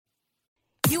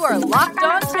You are Locked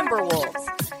On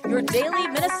Timberwolves, your daily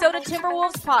Minnesota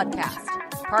Timberwolves podcast,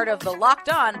 part of the Locked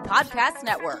On Podcast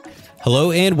Network.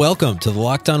 Hello and welcome to the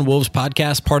Locked On Wolves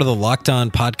podcast, part of the Locked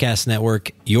On Podcast Network,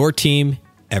 your team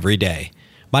every day.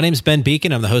 My name is Ben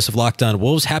Beacon. I'm the host of Locked On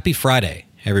Wolves. Happy Friday,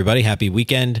 everybody. Happy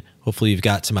weekend. Hopefully you've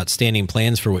got some outstanding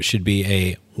plans for what should be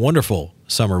a wonderful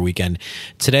summer weekend.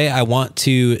 Today, I want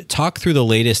to talk through the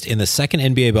latest in the second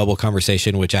NBA bubble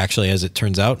conversation, which actually, as it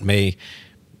turns out, may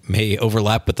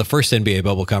overlap with the first NBA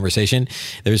bubble conversation.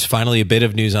 There's finally a bit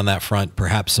of news on that front,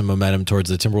 perhaps some momentum towards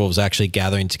the Timberwolves actually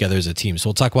gathering together as a team. So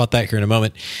we'll talk about that here in a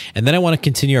moment. And then I want to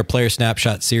continue our player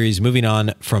snapshot series, moving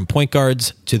on from point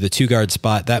guards to the two guard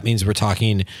spot. That means we're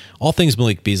talking all things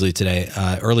Malik Beasley today.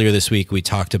 Earlier this week, we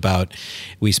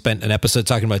spent an episode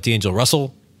talking about D'Angelo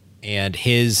Russell and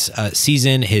his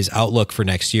season, his outlook for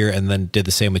next year, and then did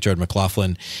the same with Jordan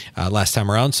McLaughlin last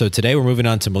time around. So today we're moving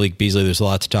on to Malik Beasley. There's a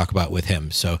lot to talk about with him.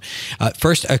 So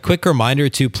first, a quick reminder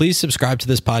to please subscribe to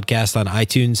this podcast on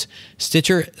iTunes,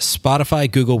 Stitcher,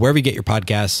 Spotify, Google, wherever you get your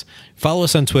podcasts. Follow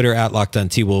us on Twitter at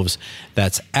LockedOnTWolves.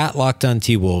 That's at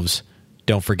LockedOnTWolves.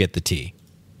 Don't forget the T.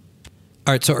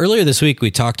 All right, so earlier this week,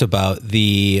 we talked about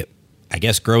the,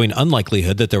 growing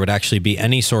unlikelihood that there would actually be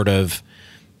any sort of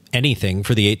anything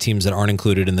for the 8 teams that aren't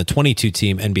included in the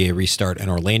 22-team NBA restart in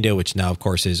Orlando, which now, of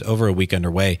course, is over a week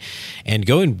underway and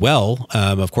going well.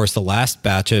 Of course, the last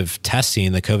batch of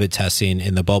testing, the COVID testing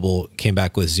in the bubble, came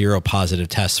back with 0 positive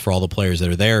tests for all the players that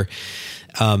are there.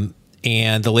 And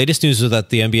the latest news was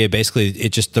that the NBA basically,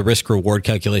 the risk reward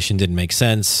calculation didn't make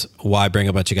sense. Why bring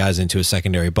a bunch of guys into a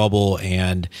secondary bubble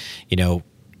and,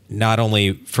 not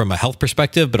only from a health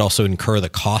perspective, but also incur the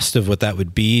cost of what that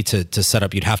would be to set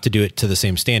up. You'd have to do it to the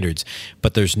same standards,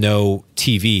 but there's no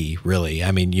TV really.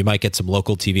 I mean, you might get some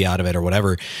local TV out of it or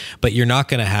whatever, but you're not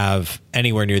going to have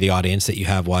anywhere near the audience that you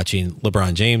have watching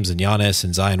LeBron James and Giannis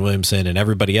and Zion Williamson and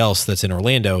everybody else that's in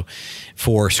Orlando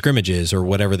for scrimmages or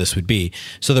whatever this would be.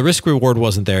 So the risk reward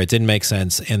wasn't there. It didn't make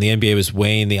sense. And the NBA was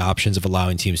weighing the options of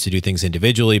allowing teams to do things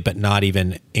individually, but not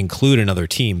even include another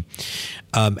team.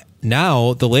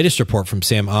 Now, the latest report from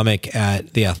Sam Amick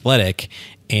at The Athletic,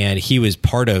 and he was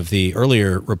part of the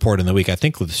earlier report in the week, I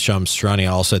think with Shams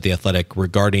Charania also at The Athletic,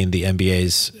 regarding the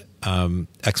NBA's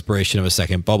expiration of a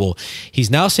second bubble. He's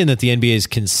now saying that the NBA is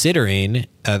considering,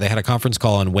 they had a conference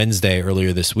call on Wednesday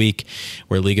earlier this week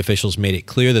where league officials made it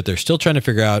clear that they're still trying to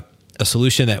figure out a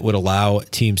solution that would allow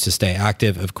teams to stay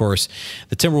active. Of course,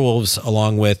 the Timberwolves,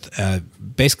 along with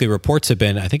basically reports have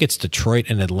been, I think it's Detroit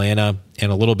and Atlanta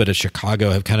and a little bit of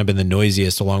Chicago, have kind of been the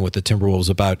noisiest along with the Timberwolves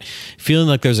about feeling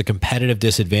like there's a competitive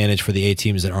disadvantage for the 8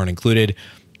 teams that aren't included.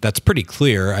 That's pretty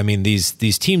clear. I mean, these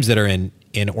teams that are in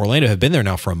Orlando have been there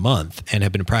now for a month and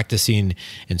have been practicing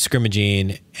and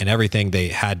scrimmaging and everything. They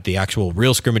had the actual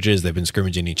real scrimmages. They've been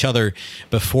scrimmaging each other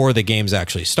before the games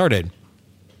actually started.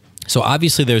 So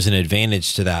obviously there's an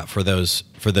advantage to that for those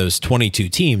 22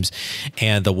 teams,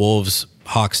 and the Wolves,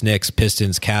 Hawks, Knicks,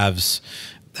 Pistons, Cavs,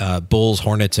 Bulls,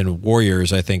 Hornets, and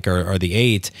Warriors, I think are the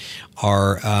 8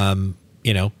 are,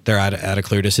 they're at a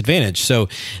clear disadvantage. So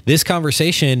this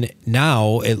conversation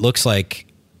now, it looks like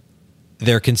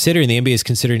the NBA is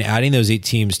considering adding those 8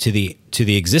 teams to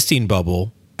the existing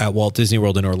bubble at Walt Disney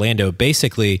World in Orlando.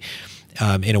 Basically,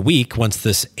 in a week, once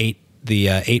the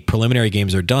 8 preliminary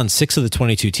games are done, 6 of the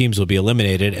 22 teams will be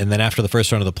eliminated. And then after the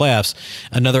first round of the playoffs,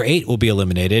 another 8 will be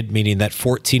eliminated, meaning that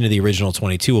 14 of the original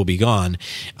 22 will be gone.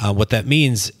 What that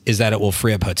means is that it will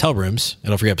free up hotel rooms.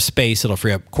 It'll free up space. It'll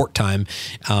free up court time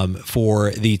for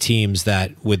the teams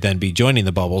that would then be joining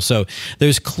the bubble. So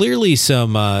there's clearly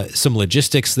some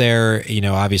logistics there.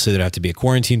 Obviously there'd have to be a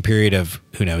quarantine period of,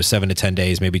 7 to 10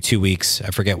 days, maybe 2 weeks.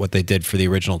 I forget what they did for the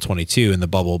original 22 in the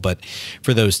bubble, but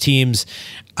for those teams,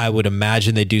 I would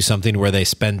imagine they do something where they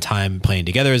spend time playing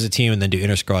together as a team and then do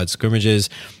inter-squad scrimmages.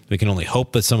 We can only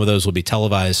hope that some of those will be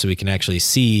televised so we can actually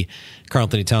see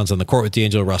Karl-Anthony Towns on the court with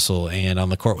D'Angelo Russell and on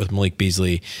the court with Malik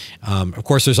Beasley. Of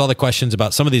course, there's all the questions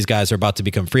about some of these guys are about to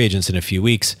become free agents in a few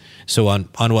weeks. So on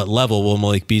what level will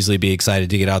Malik Beasley be excited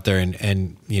to get out there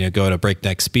and go at a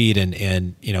breakneck speed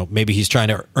and maybe he's trying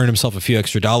to earn himself a few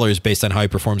extra dollars based on how he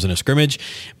performs in a scrimmage.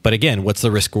 But again, what's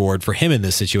the risk reward for him in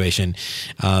this situation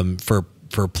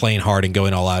for playing hard and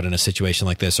going all out in a situation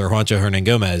like this? Or Juancho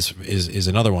Hernan-Gomez is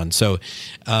another one. So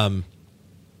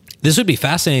this would be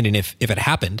fascinating if it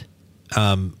happened.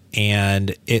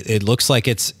 And it looks like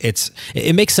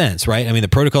it makes sense, right? I mean, the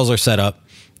protocols are set up.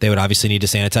 They would obviously need to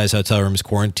sanitize hotel rooms,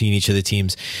 quarantine each of the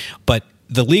teams, but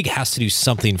the league has to do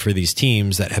something for these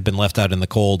teams that have been left out in the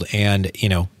cold. And,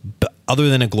 other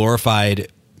than a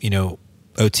glorified,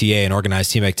 OTA and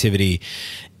organized team activity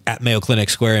at Mayo Clinic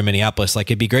Square in Minneapolis, like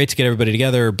it'd be great to get everybody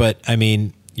together. But I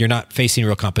mean, you're not facing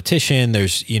real competition.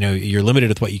 There's, you're limited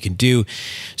with what you can do.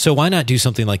 So why not do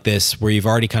something like this where you've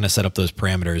already kind of set up those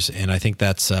parameters? And I think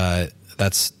that's a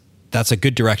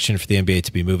good direction for the NBA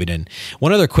to be moving in.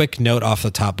 One other quick note off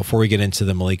the top before we get into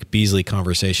the Malik Beasley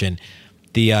conversation.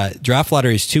 The draft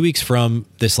lottery is 2 weeks from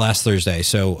this last Thursday.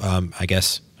 So I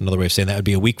guess another way of saying that would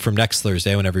be a week from next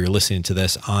Thursday, whenever you're listening to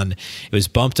this. It was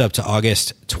bumped up to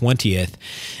August 20th.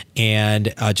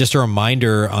 And just a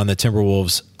reminder on the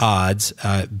Timberwolves odds,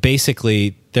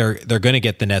 basically they're going to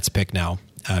get the Nets pick now.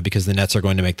 Because the Nets are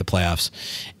going to make the playoffs.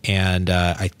 And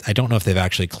I don't know if they've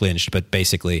actually clinched, but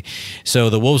basically. So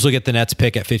the Wolves will get the Nets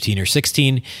pick at 15 or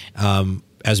 16.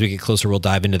 As we get closer, we'll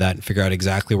dive into that and figure out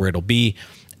exactly where it'll be.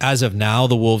 As of now,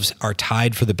 the Wolves are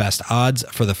tied for the best odds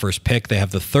for the first pick. They have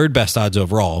the third best odds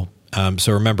overall.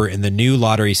 So remember, in the new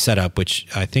lottery setup, which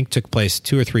I think took place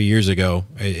 2 or 3 years ago,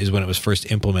 is when it was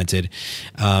first implemented,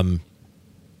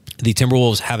 the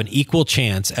Timberwolves have an equal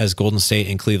chance as Golden State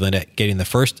and Cleveland at getting the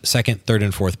first, second, third,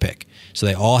 and fourth pick. So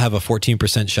they all have a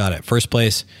 14% shot at first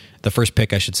place, the first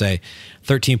pick, I should say,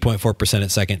 13.4% at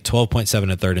second,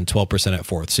 12.7% at third, and 12% at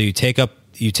fourth. So you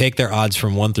take their odds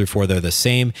from 1 through 4, they're the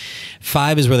same.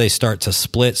 5 is where they start to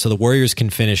split. So the Warriors can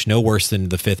finish no worse than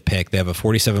the fifth pick. They have a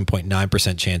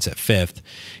 47.9% chance at fifth.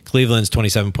 Cleveland's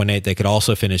 27.8%. They could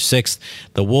also finish sixth.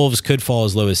 The Wolves could fall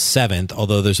as low as seventh,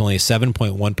 although there's only a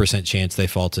 7.1% chance they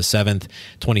fall to seventh,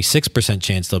 26%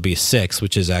 chance they'll be sixth,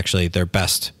 which is actually their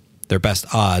best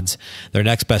odds. Their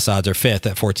next best odds are fifth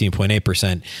at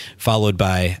 14.8%, followed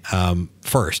by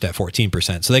first at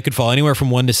 14%. So they could fall anywhere from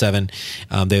 1 to 7.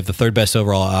 They have the third best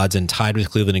overall odds and tied with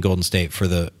Cleveland and Golden State for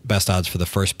the best odds for the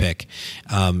first pick.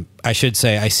 I should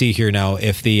say, I see here now,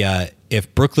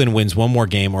 if Brooklyn wins one more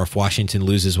game or if Washington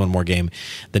loses one more game,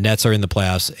 the Nets are in the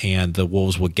playoffs and the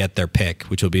Wolves will get their pick,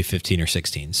 which will be 15 or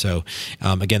 16. So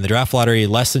again, the draft lottery,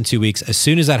 less than 2 weeks. As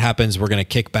soon as that happens, we're going to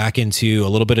kick back into a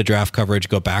little bit of draft coverage,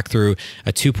 go back through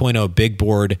a 2.0 big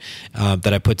board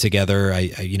that I put together.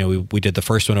 We did the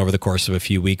first one over the course of a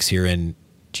few weeks here in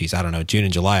June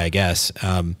and July, I guess.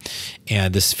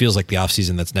 And this feels like the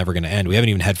offseason that's never going to end. We haven't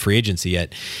even had free agency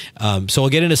yet. So we'll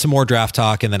get into some more draft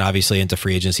talk and then obviously into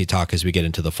free agency talk as we get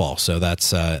into the fall. So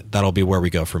that'll be where we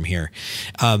go from here.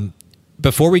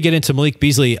 Before we get into Malik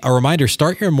Beasley, a reminder,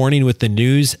 start your morning with the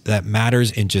news that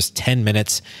matters in just 10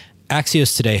 minutes.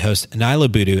 Axios Today host Naila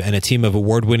Boodoo and a team of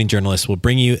award-winning journalists will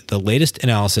bring you the latest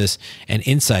analysis and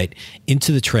insight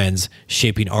into the trends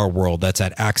shaping our world. That's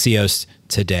at Axios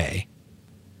Today.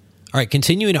 All right,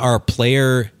 continuing our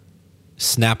player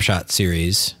snapshot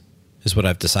series is what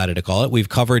I've decided to call it. We've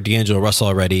covered D'Angelo Russell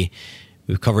already.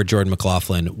 We've covered Jordan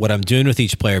McLaughlin. What I'm doing with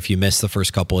each player, if you missed the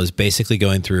first couple, is basically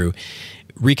going through,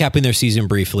 recapping their season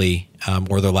briefly,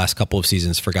 or their last couple of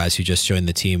seasons for guys who just joined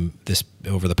the team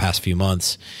over the past few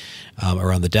months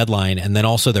around the deadline, and then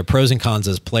also their pros and cons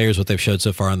as players, what they've showed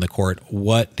so far on the court,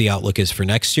 what the outlook is for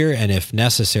next year, and if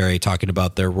necessary, talking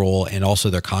about their role and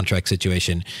also their contract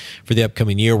situation for the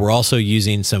upcoming year. We're also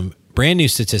using some brand new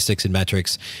statistics and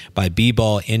metrics by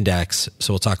B-Ball Index.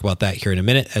 So we'll talk about that here in a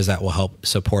minute, as that will help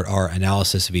support our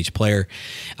analysis of each player.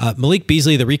 Malik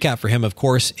Beasley, the recap for him, of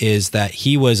course, is that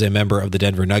he was a member of the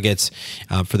Denver Nuggets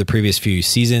for the previous few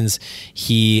seasons.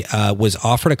 He was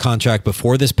offered a contract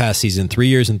before this past season, 3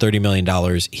 years and $30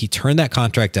 million. He turned that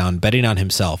contract down, betting on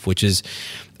himself, which is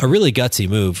a really gutsy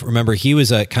move. Remember, he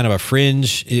was a kind of a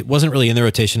fringe. It wasn't really in the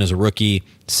rotation as a rookie.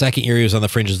 Second year, he was on the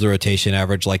fringes of the rotation,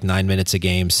 averaged like 9 minutes a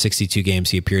game, 62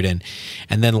 games he appeared in.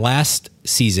 And then last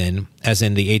season, as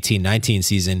in the 18-19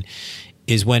 season,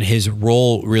 is when his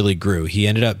role really grew. He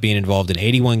ended up being involved in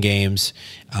 81 games,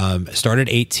 started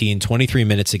 23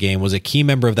 minutes a game, was a key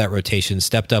member of that rotation,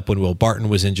 stepped up when Will Barton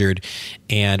was injured.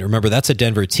 And remember, that's a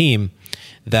Denver team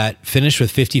that finished with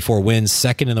 54 wins,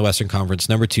 second in the Western Conference,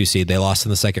 number 2 seed. They lost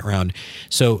in the second round.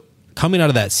 So coming out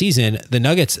of that season, the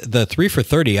Nuggets, the 3 for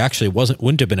 30 actually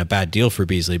wouldn't have been a bad deal for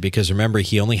Beasley, because remember,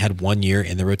 he only had 1 year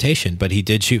in the rotation, but he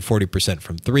did shoot 40%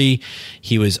 from 3.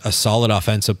 He was a solid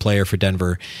offensive player for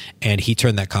Denver, and he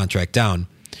turned that contract down.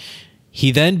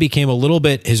 He then became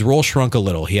his role shrunk a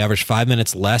little. He averaged 5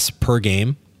 minutes less per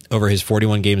game over his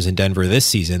 41 games in Denver this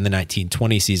season, the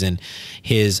 19-20 season.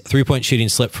 His three-point shooting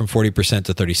slipped from 40%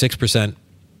 to 36%.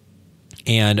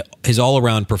 And his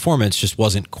all-around performance just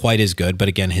wasn't quite as good. But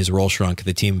again, his role shrunk.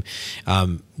 The team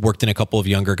worked in a couple of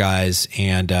younger guys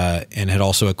and had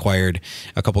also acquired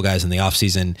a couple guys in the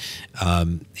offseason.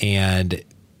 And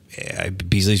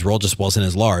Beasley's role just wasn't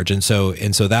as large. And so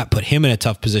that put him in a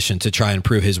tough position to try and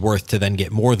prove his worth to then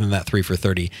get more than that 3 for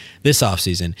 30 this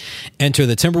offseason. Enter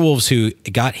the Timberwolves, who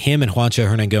got him and Juancho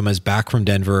Hernangomez back from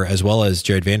Denver, as well as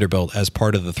Jared Vanderbilt as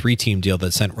part of the 3-team deal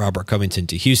that sent Robert Covington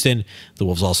to Houston. The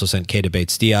Wolves also sent Keita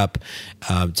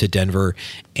Bates-Diop to Denver.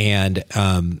 And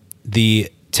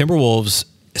the Timberwolves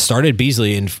started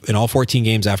Beasley in all 14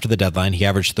 games after the deadline. He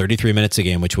averaged 33 minutes a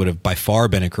game, which would have by far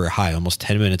been a career high, almost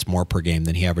 10 minutes more per game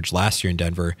than he averaged last year in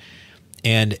Denver.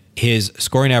 And his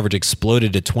scoring average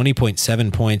exploded to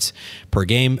 20.7 points per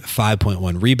game,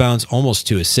 5.1 rebounds, almost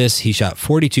 2 assists. He shot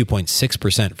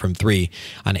 42.6% from 3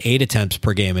 on 8 attempts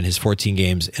per game in his 14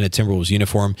 games in a Timberwolves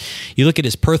uniform. You look at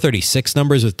his per 36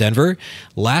 numbers with Denver.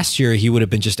 Last year, he would have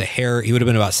been just a hair. He would have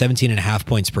been about 17.5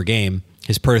 points per game.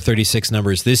 His per 36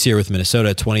 numbers this year with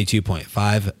Minnesota,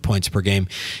 22.5 points per game.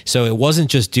 So it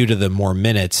wasn't just due to the more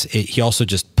minutes. He also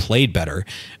just played better,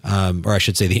 or I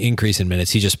should say the increase in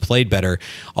minutes. He just played better.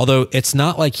 Although it's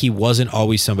not like he wasn't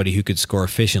always somebody who could score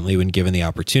efficiently when given the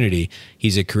opportunity.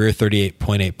 He's a career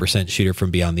 38.8% shooter from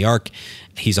beyond the arc.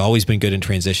 He's always been good in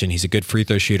transition. He's a good free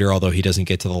throw shooter, although he doesn't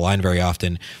get to the line very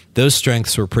often. Those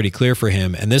strengths were pretty clear for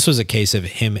him. And this was a case of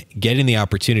him getting the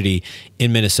opportunity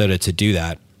in Minnesota to do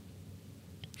that.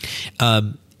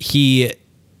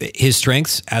 His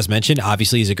strengths, as mentioned,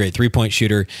 obviously he's a great 3-point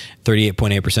shooter,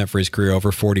 38.8% for his career,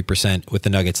 over 40% with the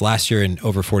Nuggets last year, and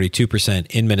over 42%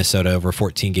 in Minnesota over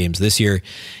 14 games this year.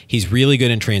 He's really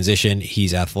good in transition.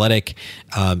 He's athletic.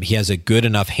 He has a good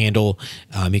enough handle.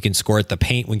 He can score at the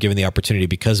paint when given the opportunity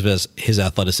because of his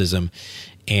athleticism.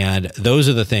 And those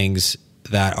are the things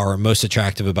that are most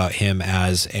attractive about him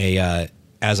as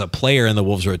a player in the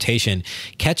Wolves rotation.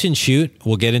 Catch and shoot,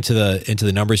 we'll get into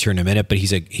the numbers here in a minute, but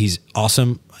he's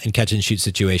awesome in catch and shoot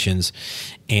situations,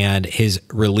 and his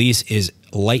release is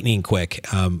lightning quick.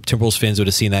 Timberwolves fans would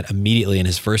have seen that immediately in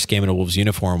his first game in a Wolves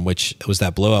uniform, which was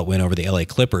that blowout win over the LA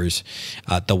Clippers.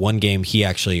 The one game he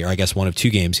actually, or I guess one of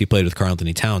 2 games, he played with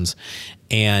Karl-Anthony Towns.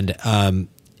 And I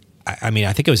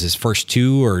think it was his first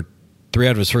 2 or 3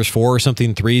 out of his first 4 or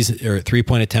something,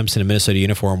 3-point attempts in a Minnesota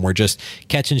uniform were just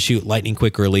catch and shoot, lightning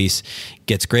quick release,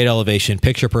 gets great elevation,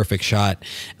 picture perfect shot.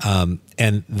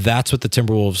 And that's what the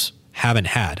Timberwolves haven't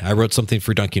had. I wrote something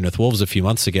for Dunking with Wolves a few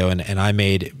months ago, and I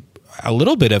made a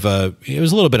little bit of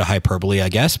hyperbole, I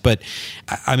guess. But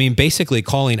I mean, basically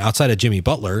calling outside of Jimmy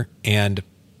Butler and,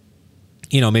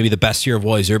 maybe the best year of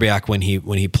Wally Szczerbiak when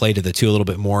he played at the 2 a little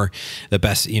bit more, the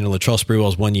best, Latrell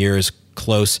Sprewell's 1 year is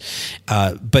close.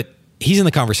 But he's in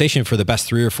the conversation for the best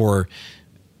 3 or 4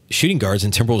 shooting guards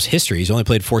in Timberwolves history. He's only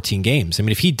played 14 games. I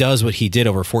mean, if he does what he did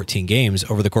over 14 games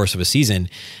over the course of a season,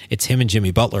 it's him and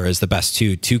Jimmy Butler as the best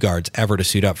two guards ever to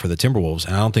suit up for the Timberwolves.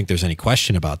 And I don't think there's any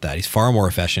question about that. He's far more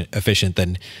efficient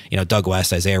than, Doug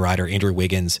West, Isaiah Rider, Andrew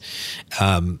Wiggins.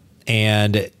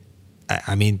 And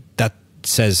I mean, that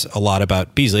says a lot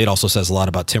about Beasley. It also says a lot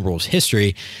about Timberwolves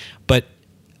history, but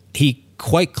he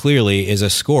quite clearly is a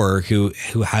scorer who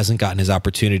hasn't gotten his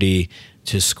opportunity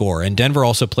to score. And Denver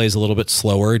also plays a little bit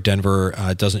slower. Denver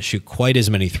doesn't shoot quite as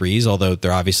many threes, although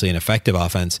they're obviously an effective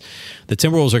offense. The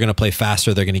Timberwolves are going to play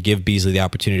faster. They're going to give Beasley the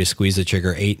opportunity to squeeze the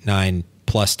trigger 8-9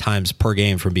 plus times per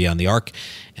game from beyond the arc,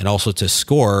 and also to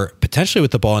score potentially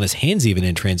with the ball in his hands, even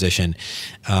in transition.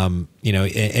 And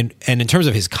in terms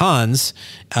of his cons,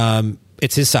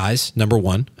 it's his size, number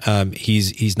one.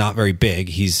 He's not very big.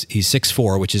 He's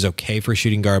 6'4", which is okay for a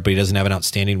shooting guard, but he doesn't have an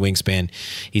outstanding wingspan.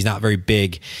 He's not very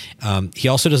big. He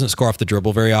also doesn't score off the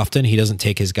dribble very often. He doesn't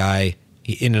take his guy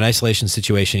in an isolation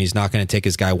situation. He's not going to take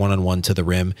his guy one-on-one to the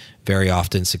rim very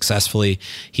often successfully.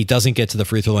 He doesn't get to the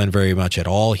free throw line very much at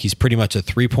all. He's pretty much a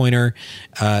three-point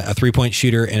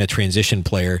shooter and a transition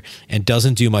player, and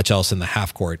doesn't do much else in the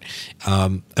half court.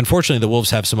 Unfortunately, the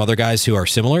Wolves have some other guys who are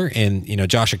similar, and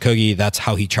Josh Okogie, that's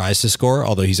how he tries to score,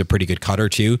 although he's a pretty good cutter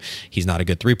too. He's not a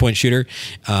good three-point shooter.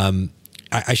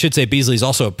 I should say Beasley's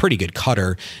also a pretty good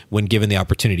cutter when given the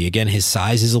opportunity. Again, his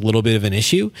size is a little bit of an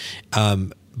issue,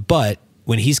 but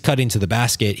when he's cutting to the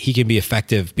basket, he can be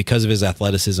effective because of his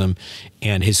athleticism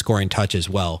and his scoring touch as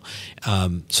well.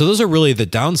 So those are really the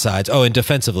downsides. Oh, and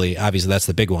defensively, obviously that's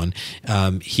the big one.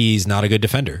 He's not a good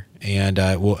defender. And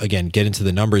we'll, again, get into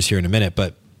the numbers here in a minute,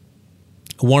 but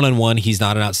one-on-one, he's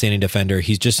not an outstanding defender.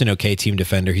 He's just an okay team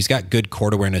defender. He's got good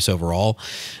court awareness overall,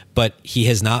 but he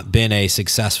has not been a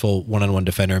successful one-on-one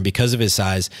defender. And because of his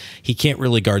size, he can't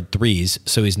really guard threes,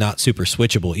 so he's not super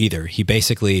switchable either. He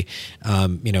basically,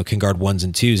 can guard ones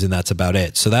and twos, and that's about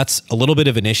it. So that's a little bit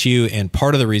of an issue, and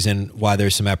part of the reason why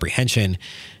there's some apprehension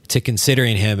to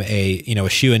considering him a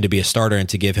shoe-in to be a starter and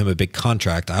to give him a big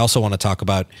contract. I also want to talk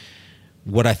about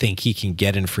what I think he can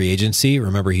get in free agency.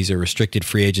 Remember, he's a restricted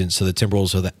free agent, so the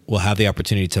Timberwolves will have the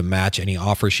opportunity to match any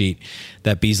offer sheet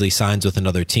that Beasley signs with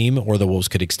another team, or the Wolves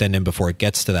could extend him before it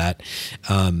gets to that.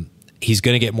 He's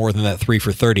going to get more than that 3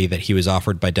 for $30 that he was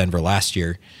offered by Denver last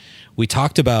year. We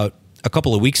talked about a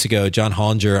couple of weeks ago, John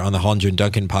Hollinger on the Hollinger and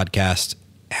Duncan podcast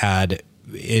had,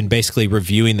 in basically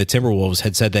reviewing the Timberwolves,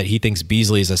 had said that he thinks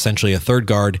Beasley is essentially a third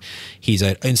guard. He's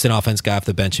an instant offense guy off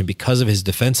the bench, and because of his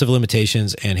defensive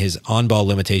limitations and his on-ball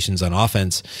limitations on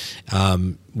offense,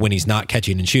 when he's not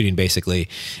catching and shooting, basically,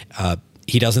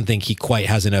 he doesn't think he quite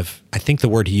has enough, I think the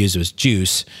word he used was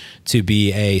juice, to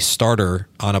be a starter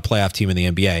on a playoff team in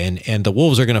the NBA. And the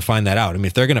Wolves are going to find that out. I mean,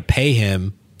 if they're going to pay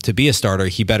him to be a starter,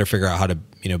 he better figure out how to,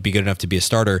 be good enough to be a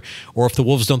starter. Or if the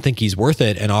Wolves don't think he's worth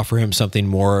it and offer him something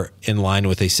more in line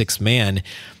with a sixth man,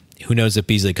 who knows if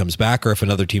Beasley comes back or if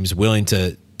another team's willing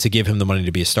to give him the money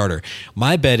to be a starter.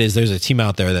 My bet is there's a team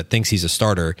out there that thinks he's a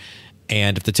starter,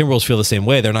 and if the Timberwolves feel the same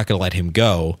way, they're not going to let him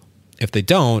go. If they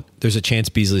don't, there's a chance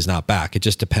Beasley's not back. It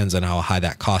just depends on how high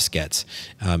that cost gets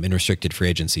in restricted free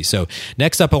agency. So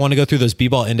next up, I want to go through those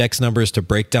B-ball index numbers to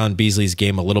break down Beasley's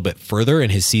game a little bit further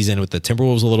and his season with the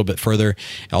Timberwolves a little bit further.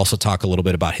 I'll also talk a little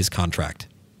bit about his contract.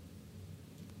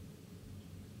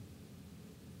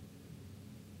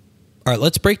 All right,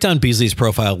 let's break down Beasley's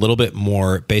profile a little bit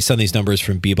more based on these numbers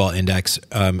from B-Ball Index.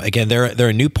 Again, they're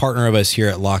a new partner of us here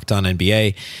at Locked On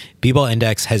NBA. B-Ball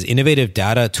Index has innovative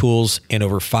data, tools, and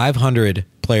over 500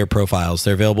 player profiles.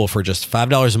 They're available for just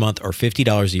 $5 a month or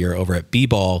 $50 a year over at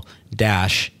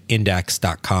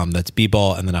bball-index.com. That's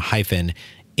bball and then a hyphen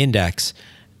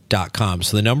index.com.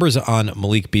 So the numbers on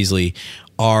Malik Beasley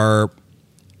are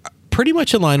pretty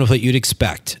much in line with what you'd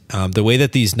expect. The way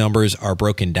that these numbers are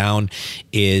broken down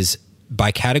is by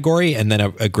category and then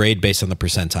a grade based on the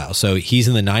percentile. So he's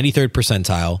in the 93rd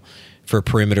percentile for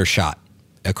perimeter shot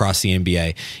across the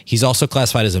NBA. He's also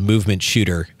classified as a movement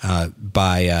shooter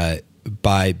by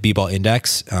B-Ball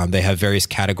Index. They have various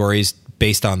categories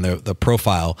based on the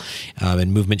profile,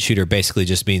 and movement shooter basically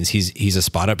just means he's a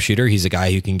spot up shooter. He's a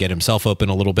guy who can get himself open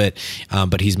a little bit,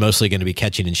 but he's mostly going to be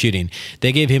catching and shooting.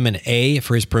 They gave him an A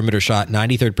for his perimeter shot,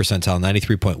 93rd percentile,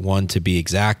 93.1 to be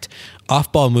exact.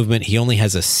 Off ball movement, he only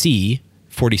has a C,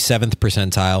 47th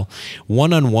percentile.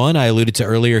 One-on-one, I alluded to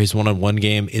earlier, his one-on-one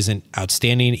game isn't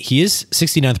outstanding. He is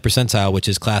 69th percentile, which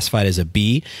is classified as a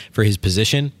B for his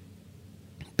position.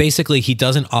 Basically, he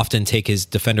doesn't often take his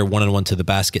defender one-on-one to the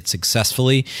basket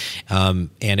successfully. And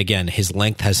again, his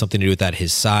length has something to do with that,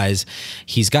 his size.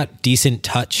 He's got decent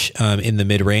touch in the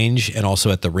mid-range and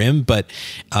also at the rim. But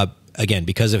again,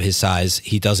 because of his size,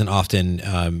 he doesn't often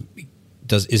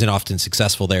isn't often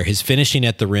successful there. His finishing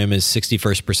at the rim is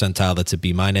 61st percentile. That's a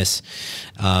B minus.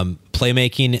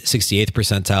 Playmaking, 68th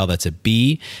percentile. That's a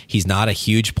B. He's not a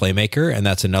huge playmaker, and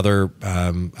that's another,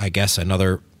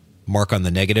 another mark on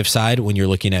the negative side when you're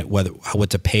looking at what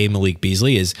to pay Malik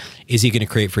Beasley. Is he going to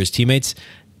create for his teammates?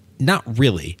 Not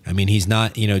really. I mean, he's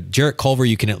not, Jarrett Culver,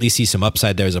 you can at least see some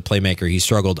upside there as a playmaker. He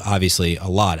struggled obviously a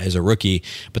lot as a rookie,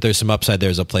 but there's some upside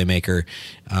there as a playmaker.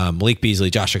 Malik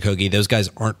Beasley, Josh Okogie, those guys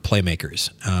aren't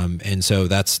playmakers. And so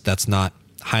that's not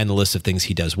high on the list of things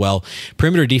he does well.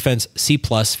 Perimeter defense, C+,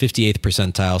 58th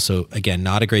percentile. So again,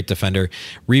 not a great defender.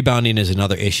 Rebounding is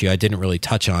another issue I didn't really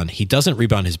touch on. He doesn't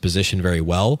rebound his position very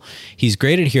well. He's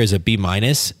graded here as a B-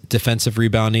 defensive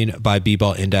rebounding by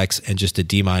B-Ball Index, and just a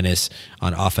D- on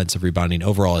offensive rebounding.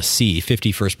 Overall a C,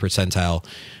 51st percentile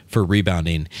for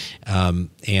rebounding.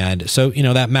 And so,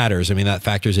 that matters. I mean, that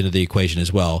factors into the equation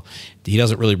as well. He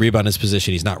doesn't really rebound his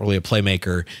position. He's not really a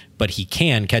playmaker, but he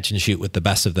can catch and shoot with the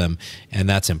best of them, and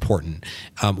that's important.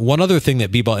 One other thing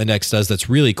that B-Ball Index does that's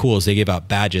really cool is they give out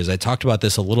badges. I talked about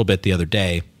this a little bit the other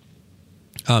day.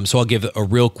 So I'll give a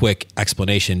real quick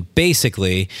explanation.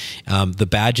 Basically, the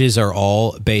badges are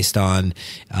all based on,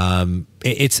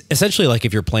 it's essentially like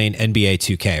if you're playing NBA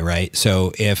 2K, right?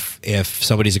 So if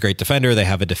somebody's a great defender, they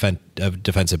have a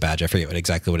defensive badge. I forget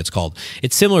exactly what it's called.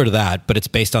 It's similar to that, but it's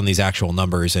based on these actual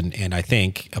numbers. And I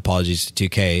think, apologies to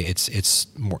 2K, it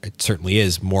certainly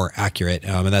is more accurate.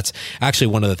 And that's actually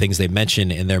one of the things they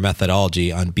mention in their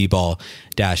methodology on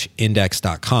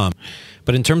bball-index.com.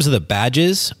 But in terms of the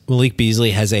badges, Malik Beasley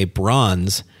has a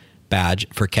bronze badge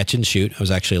for catch and shoot. I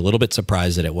was actually a little bit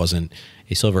surprised that it wasn't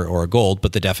a silver or a gold,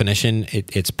 but the definition,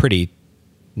 it's pretty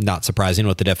not surprising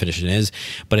what the definition is.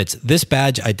 But it's this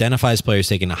badge identifies players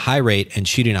taking a high rate and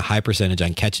shooting a high percentage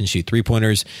on catch and shoot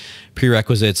three-pointers.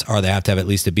 Prerequisites are they have to have at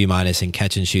least a B- in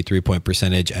catch and shoot three-point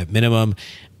percentage at minimum,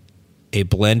 a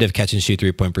blend of catch and shoot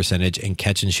three-point percentage and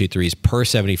catch and shoot threes per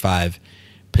 75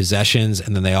 possessions,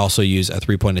 and then they also use a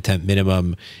 3-point attempt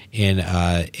minimum in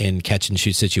catch and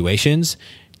shoot situations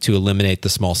to eliminate the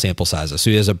small sample sizes. So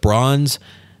he has a bronze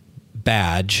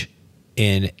badge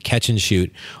in catch and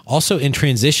shoot. Also in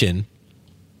transition,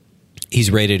 he's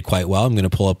rated quite well. I'm going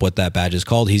to pull up what that badge is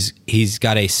called. He's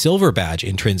got a silver badge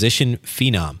in transition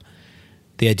phenom.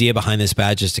 The idea behind this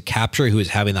badge is to capture who is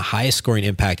having the highest scoring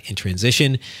impact in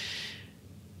transition.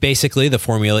 Basically, the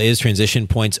formula is transition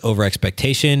points over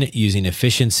expectation using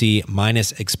efficiency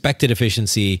minus expected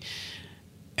efficiency,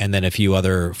 and then a few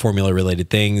other formula-related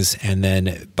things. And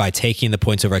then by taking the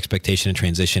points over expectation in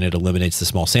transition, it eliminates the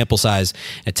small sample size.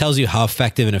 It tells you how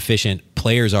effective and efficient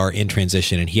players are in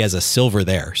transition, and he has a silver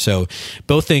there. So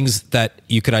both things that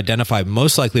you could identify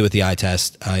most likely with the eye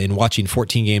test. In watching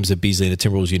 14 games of Beasley in a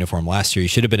Timberwolves uniform last year, you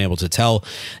should have been able to tell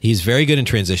he's very good in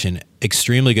transition,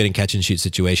 extremely good in catch and shoot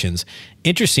situations.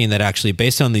 Interesting that actually,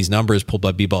 based on these numbers pulled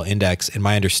by B-Ball Index, and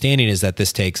my understanding is that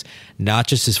this takes not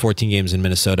just his 14 games in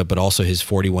Minnesota, but also his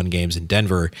 41 games in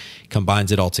Denver,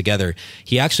 combines it all together.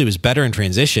 He actually was better in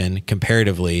transition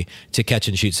comparatively to catch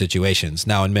and shoot situations.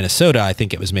 Now in Minnesota, I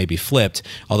think it was maybe flipped,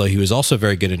 although he was also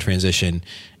very good in transition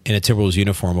in a Timberwolves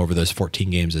uniform over those 14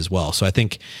 games as well. So I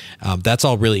think that's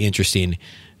all really interesting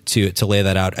to lay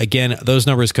that out. Again, those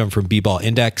numbers come from B-Ball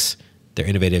Index. Their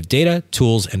innovative data,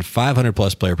 tools, and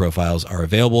 500-plus player profiles are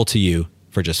available to you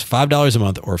for just $5 a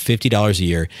month or $50 a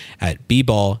year at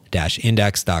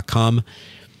bball-index.com.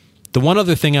 The one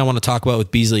other thing I want to talk about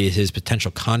with Beasley is his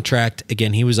potential contract.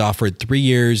 Again, he was offered 3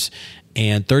 years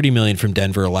and $30 million from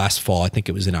Denver last fall. I think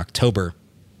it was in October.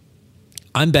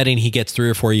 I'm betting he gets 3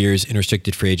 or 4 years in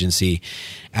restricted free agency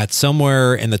at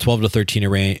somewhere in the 12 to 13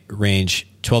 range,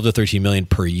 12 to 13 million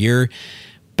per year.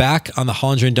 Back on the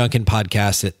Hollinger and Duncan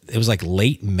podcast, it was like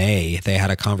late May, they had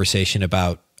a conversation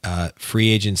about free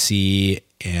agency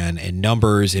and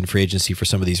numbers in free agency for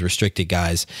some of these restricted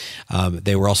guys.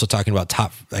 They were also talking about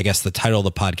I guess the title of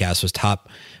the podcast was top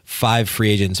 5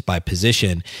 free agents by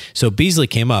position. So Beasley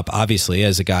came up, obviously,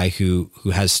 as a guy who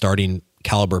has starting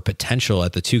caliber potential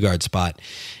at the 2-guard spot.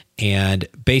 And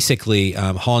basically,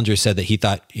 Hollinger said that he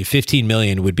thought $15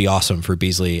 million would be awesome for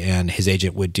Beasley, and his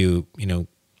agent would do,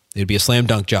 it'd be a slam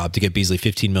dunk job to get Beasley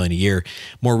 $15 million a year.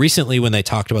 More recently, when they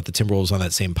talked about the Timberwolves on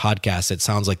that same podcast, it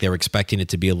sounds like they were expecting it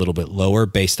to be a little bit lower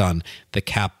based on the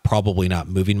cap probably not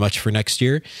moving much for next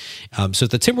year. So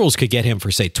if the Timberwolves could get him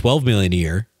for, say, $12 million a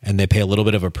year, and they pay a little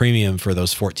bit of a premium for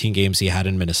those 14 games he had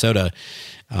in Minnesota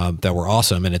that were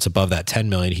awesome, and it's above that $10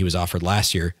 million he was offered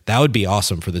last year, that would be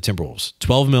awesome for the Timberwolves.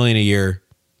 $12 million a year,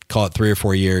 call it 3 or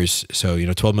 4 years. So,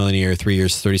 $12 million a year, 3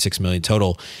 years, $36 million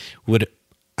total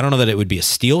I don't know that it would be a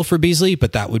steal for Beasley,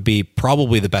 but that would be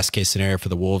probably the best case scenario for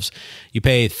the Wolves. You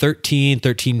pay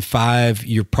 13.5,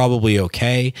 you're probably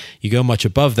okay. You go much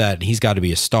above that, and he's got to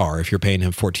be a star if you're paying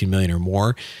him $14 million or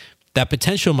more. That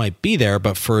potential might be there,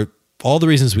 but for all the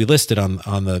reasons we listed on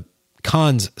the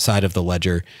cons side of the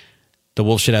ledger, the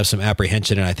Wolves should have some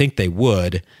apprehension, and I think they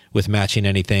would, with matching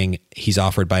anything he's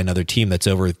offered by another team that's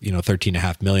over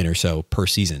 $13.5 million or so per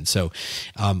season. So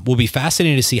will be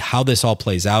fascinating to see how this all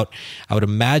plays out. I would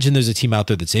imagine there's a team out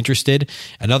there that's interested.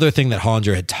 Another thing that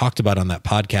Hollinger had talked about on that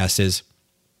podcast is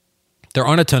there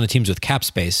aren't a ton of teams with cap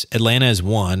space. Atlanta is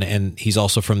one, and he's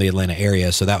also from the Atlanta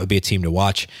area, so that would be a team to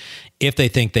watch if they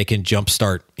think they can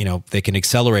jumpstart, they can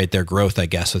accelerate their growth, I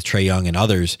guess, with Trae Young and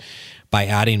others by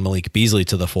adding Malik Beasley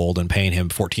to the fold and paying him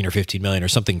 14 or 15 million or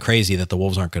something crazy that the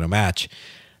Wolves aren't going to match.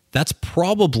 That's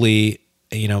probably,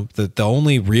 the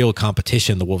only real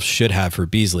competition the Wolves should have for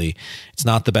Beasley. It's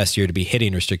not the best year to be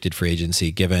hitting restricted free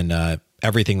agency given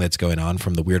everything that's going on,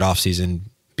 from the weird offseason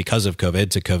because of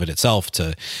COVID to COVID itself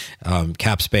to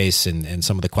cap space and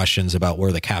some of the questions about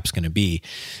where the cap's going to be.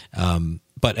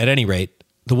 But at any rate,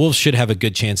 the Wolves should have a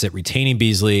good chance at retaining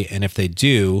Beasley. And if they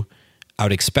do, I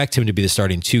would expect him to be the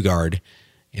starting 2-guard.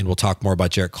 And we'll talk more about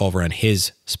Jarrett Culver on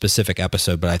his specific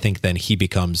episode, but I think then he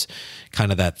becomes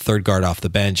kind of that 3rd guard off the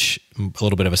bench, a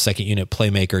little bit of a second unit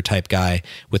playmaker type guy,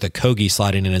 with Okogie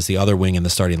sliding in as the other wing in the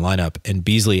starting lineup, and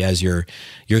Beasley as your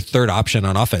 3rd option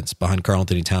on offense behind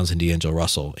Karl-Anthony Towns and D'Angelo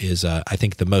Russell is, I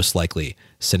think, the most likely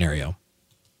scenario.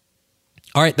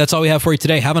 All right, that's all we have for you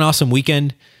today. Have an awesome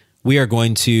weekend. We are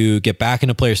going to get back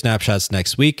into player snapshots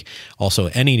next week.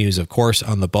 Also, any news, of course,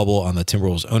 on the bubble, on the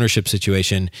Timberwolves ownership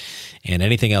situation, and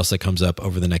anything else that comes up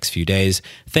over the next few days.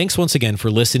 Thanks once again for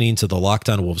listening to the Locked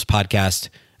On Wolves podcast.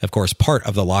 Of course, part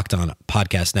of the Locked On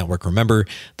Podcast Network. Remember,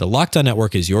 the Locked On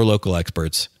Network is your local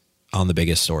experts on the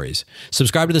biggest stories.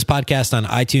 Subscribe to this podcast on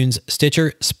iTunes,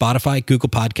 Stitcher, Spotify, Google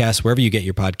Podcasts, wherever you get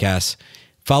your podcasts.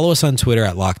 Follow us on Twitter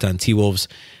at Locked On T-Wolves.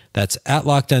 That's at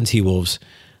Locked On T-Wolves.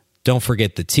 Don't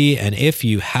forget the T. And if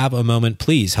you have a moment,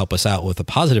 please help us out with a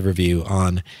positive review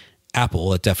on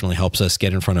Apple. It definitely helps us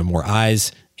get in front of more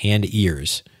eyes and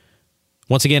ears.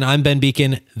 Once again, I'm Ben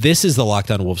Beacon. This is the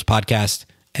Locked On Wolves podcast,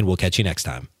 and we'll catch you next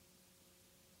time.